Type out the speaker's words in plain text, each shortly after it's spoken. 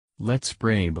Let's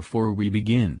pray before we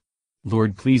begin.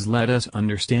 Lord, please let us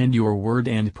understand your word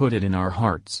and put it in our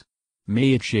hearts.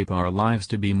 May it shape our lives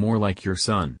to be more like your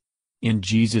Son. In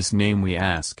Jesus' name we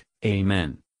ask,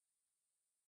 Amen.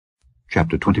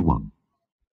 Chapter 21.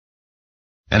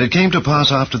 And it came to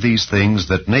pass after these things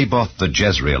that Naboth the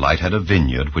Jezreelite had a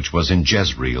vineyard which was in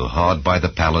Jezreel, hard by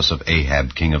the palace of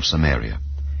Ahab king of Samaria.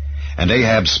 And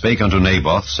Ahab spake unto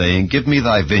Naboth, saying, Give me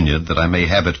thy vineyard, that I may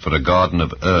have it for a garden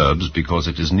of herbs, because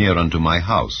it is near unto my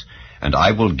house, and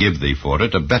I will give thee for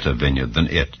it a better vineyard than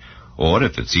it. Or,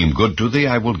 if it seem good to thee,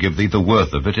 I will give thee the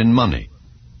worth of it in money.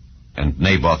 And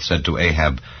Naboth said to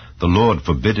Ahab, The Lord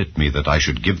forbid it me that I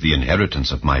should give the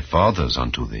inheritance of my fathers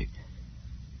unto thee.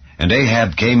 And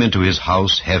Ahab came into his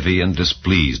house heavy and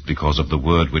displeased because of the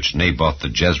word which Naboth the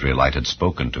Jezreelite had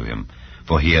spoken to him.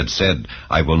 For he had said,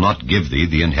 I will not give thee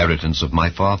the inheritance of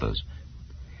my fathers.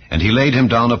 And he laid him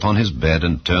down upon his bed,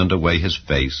 and turned away his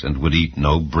face, and would eat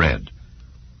no bread.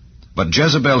 But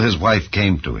Jezebel his wife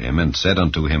came to him, and said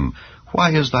unto him,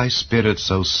 Why is thy spirit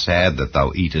so sad that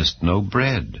thou eatest no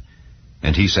bread?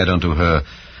 And he said unto her,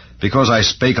 Because I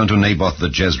spake unto Naboth the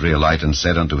Jezreelite, and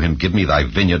said unto him, Give me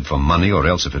thy vineyard for money, or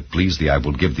else if it please thee I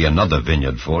will give thee another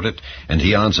vineyard for it. And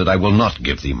he answered, I will not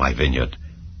give thee my vineyard.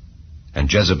 And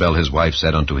Jezebel his wife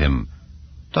said unto him,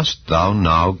 Dost thou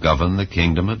now govern the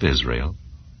kingdom of Israel?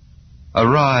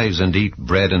 Arise and eat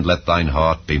bread, and let thine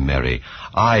heart be merry.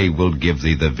 I will give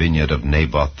thee the vineyard of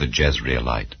Naboth the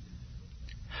Jezreelite.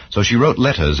 So she wrote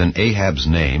letters in Ahab's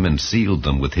name, and sealed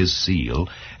them with his seal,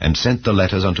 and sent the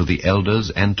letters unto the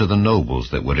elders and to the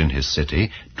nobles that were in his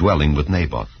city, dwelling with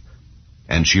Naboth.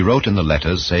 And she wrote in the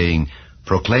letters, saying,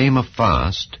 Proclaim a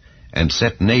fast, and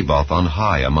set Naboth on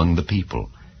high among the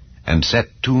people, and set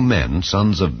 2 men,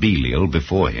 sons of Belial,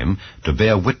 before him, to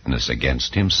bear witness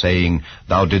against him, saying,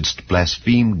 Thou didst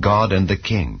blaspheme God and the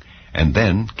king, and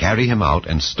then carry him out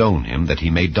and stone him, that he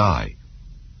may die.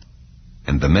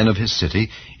 And the men of his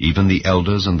city, even the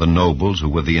elders and the nobles who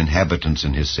were the inhabitants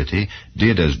in his city,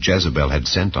 did as Jezebel had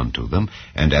sent unto them,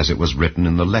 and as it was written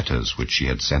in the letters which she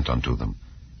had sent unto them.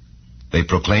 They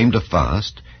proclaimed a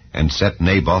fast, and set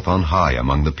Naboth on high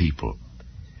among the people.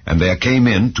 And there came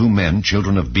in 2 men,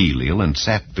 children of Belial, and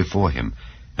sat before him.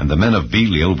 And the men of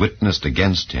Belial witnessed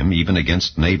against him, even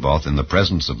against Naboth, in the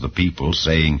presence of the people,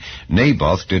 saying,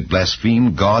 Naboth did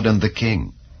blaspheme God and the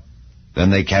king.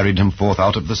 Then they carried him forth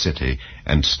out of the city,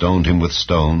 and stoned him with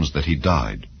stones, that he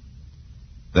died.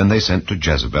 Then they sent to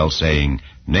Jezebel, saying,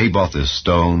 Naboth is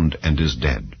stoned and is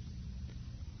dead.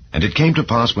 And it came to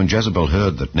pass, when Jezebel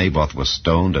heard that Naboth was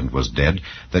stoned and was dead,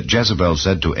 that Jezebel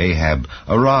said to Ahab,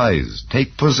 Arise,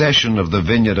 take possession of the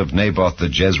vineyard of Naboth the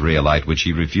Jezreelite, which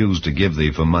he refused to give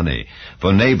thee for money.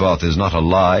 For Naboth is not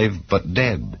alive, but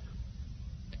dead.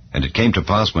 And it came to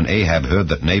pass, when Ahab heard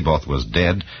that Naboth was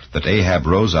dead, that Ahab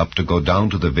rose up to go down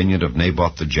to the vineyard of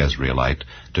Naboth the Jezreelite,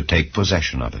 to take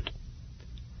possession of it.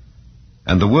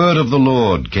 And the word of the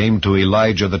Lord came to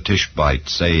Elijah the Tishbite,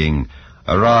 saying,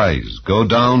 Arise, go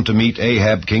down to meet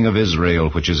Ahab king of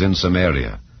Israel, which is in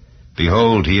Samaria.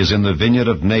 Behold, he is in the vineyard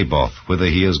of Naboth, whither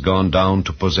he is gone down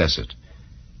to possess it.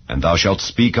 And thou shalt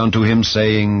speak unto him,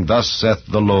 saying, Thus saith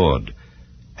the Lord,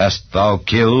 Hast thou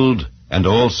killed, and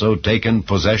also taken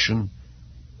possession?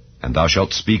 And thou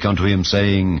shalt speak unto him,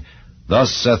 saying,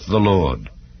 Thus saith the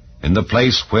Lord, In the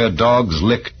place where dogs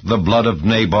licked the blood of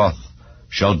Naboth,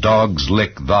 shall dogs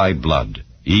lick thy blood,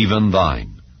 even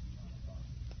thine.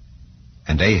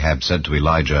 And Ahab said to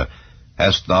Elijah,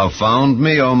 Hast thou found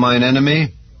me, O mine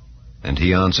enemy? And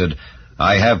he answered,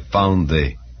 I have found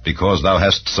thee, because thou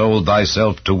hast sold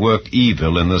thyself to work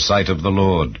evil in the sight of the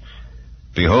Lord.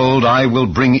 Behold, I will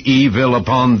bring evil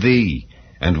upon thee,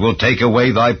 and will take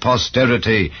away thy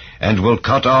posterity, and will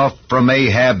cut off from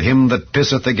Ahab him that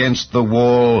pisseth against the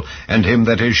wall, and him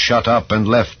that is shut up and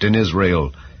left in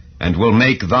Israel, and will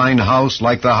make thine house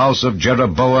like the house of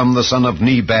Jeroboam the son of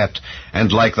Nebat,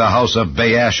 and like the house of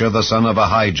Baasha the son of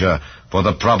Ahijah, for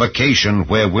the provocation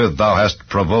wherewith thou hast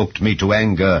provoked me to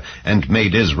anger, and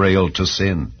made Israel to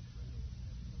sin.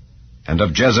 And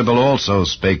of Jezebel also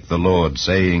spake the Lord,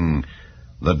 saying,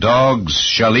 The dogs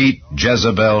shall eat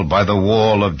Jezebel by the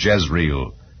wall of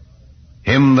Jezreel.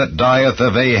 Him that dieth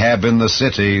of Ahab in the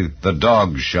city the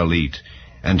dogs shall eat,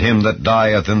 and him that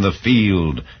dieth in the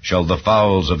field shall the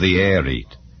fowls of the air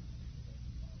eat.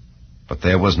 But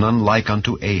there was none like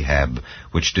unto Ahab,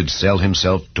 which did sell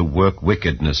himself to work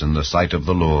wickedness in the sight of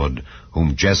the Lord,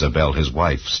 whom Jezebel his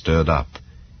wife stirred up.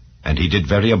 And he did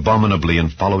very abominably in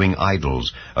following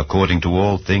idols, according to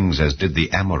all things as did the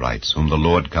Amorites, whom the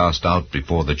Lord cast out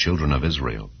before the children of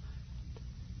Israel.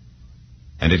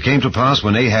 And it came to pass,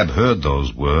 when Ahab heard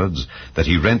those words, that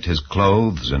he rent his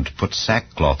clothes, and put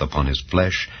sackcloth upon his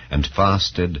flesh, and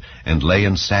fasted, and lay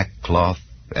in sackcloth,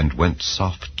 and went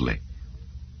softly.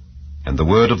 And the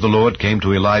word of the Lord came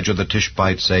to Elijah the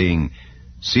Tishbite, saying,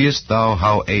 Seest thou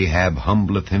how Ahab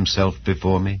humbleth himself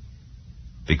before me?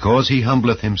 Because he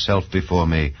humbleth himself before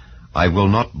me, I will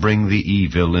not bring the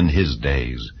evil in his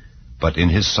days, but in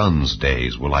his son's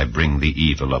days will I bring the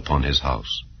evil upon his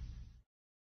house.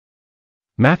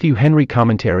 Matthew Henry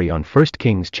Commentary on 1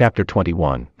 Kings chapter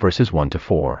 21, verses 1 to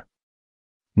 4.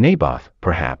 Naboth,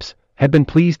 perhaps, had been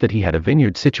pleased that he had a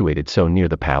vineyard situated so near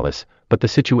the palace, but the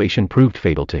situation proved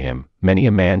fatal to him. Many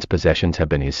a man's possessions have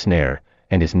been his snare,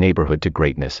 and his neighborhood to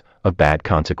greatness, of bad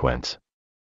consequence.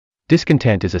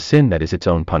 Discontent is a sin that is its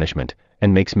own punishment,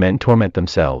 and makes men torment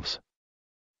themselves.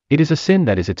 It is a sin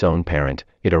that is its own parent.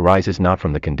 It arises not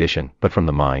from the condition, but from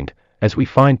the mind, as we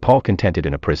find Paul contented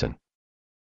in a prison.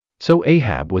 So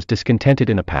Ahab was discontented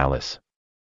in a palace.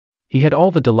 He had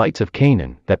all the delights of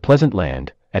Canaan, that pleasant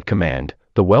land, at command,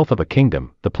 the wealth of a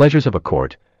kingdom, the pleasures of a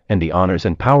court, and the honors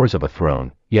and powers of a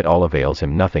throne, yet all avails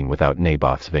him nothing without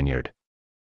Naboth's vineyard.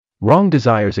 Wrong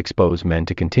desires expose men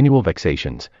to continual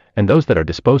vexations, and those that are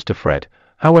disposed to fret,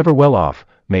 however well off,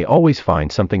 may always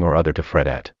find something or other to fret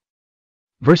at.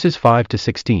 Verses 5 to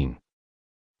 16.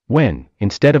 When,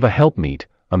 instead of a helpmeet,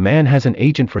 a man has an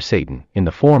agent for Satan, in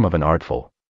the form of an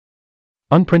artful,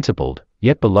 unprincipled,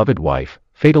 yet beloved wife,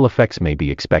 fatal effects may be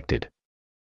expected.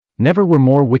 Never were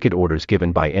more wicked orders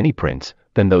given by any prince,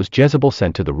 than those Jezebel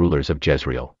sent to the rulers of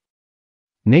Jezreel.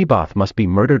 Naboth must be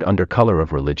murdered under color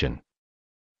of religion.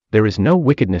 There is no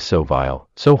wickedness so vile,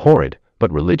 so horrid,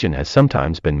 but religion has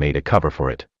sometimes been made a cover for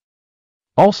it.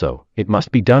 Also, it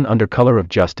must be done under color of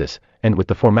justice, and with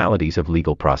the formalities of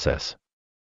legal process.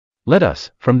 Let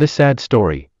us, from this sad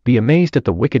story, be amazed at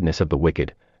the wickedness of the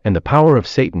wicked, and the power of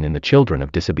Satan in the children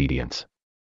of disobedience.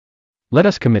 Let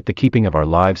us commit the keeping of our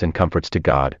lives and comforts to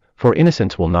God, for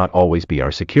innocence will not always be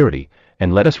our security,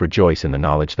 and let us rejoice in the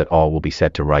knowledge that all will be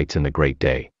set to rights in the great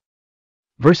day.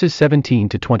 Verses 17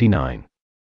 to 29.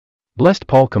 Blessed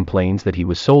Paul complains that he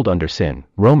was sold under sin,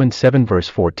 Romans 7 verse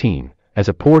 14, as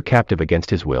a poor captive against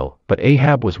his will, but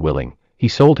Ahab was willing, he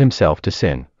sold himself to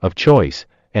sin, of choice,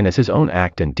 and as his own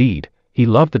act and deed, he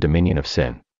loved the dominion of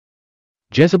sin.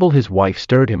 Jezebel his wife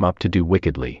stirred him up to do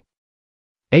wickedly.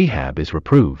 Ahab is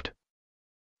reproved,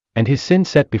 and his sin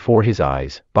set before his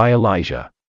eyes, by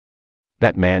Elijah.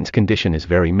 That man's condition is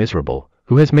very miserable,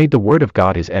 who has made the word of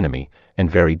God his enemy, and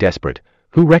very desperate,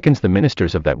 who reckons the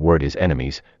ministers of that word his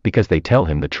enemies, because they tell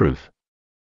him the truth.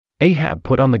 Ahab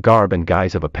put on the garb and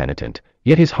guise of a penitent,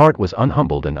 yet his heart was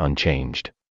unhumbled and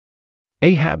unchanged.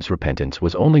 Ahab's repentance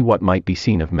was only what might be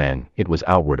seen of men, it was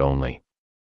outward only.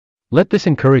 Let this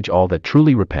encourage all that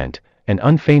truly repent, and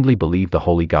unfeignedly believe the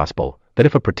holy gospel, that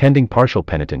if a pretending partial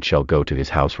penitent shall go to his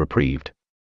house reprieved,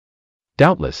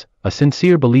 doubtless, a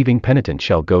sincere believing penitent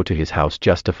shall go to his house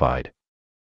justified.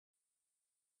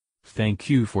 Thank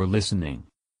you for listening.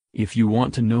 If you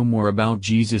want to know more about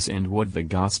Jesus and what the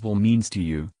gospel means to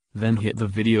you, then hit the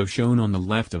video shown on the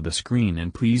left of the screen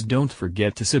and please don't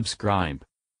forget to subscribe.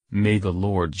 May the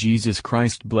Lord Jesus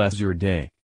Christ bless your day.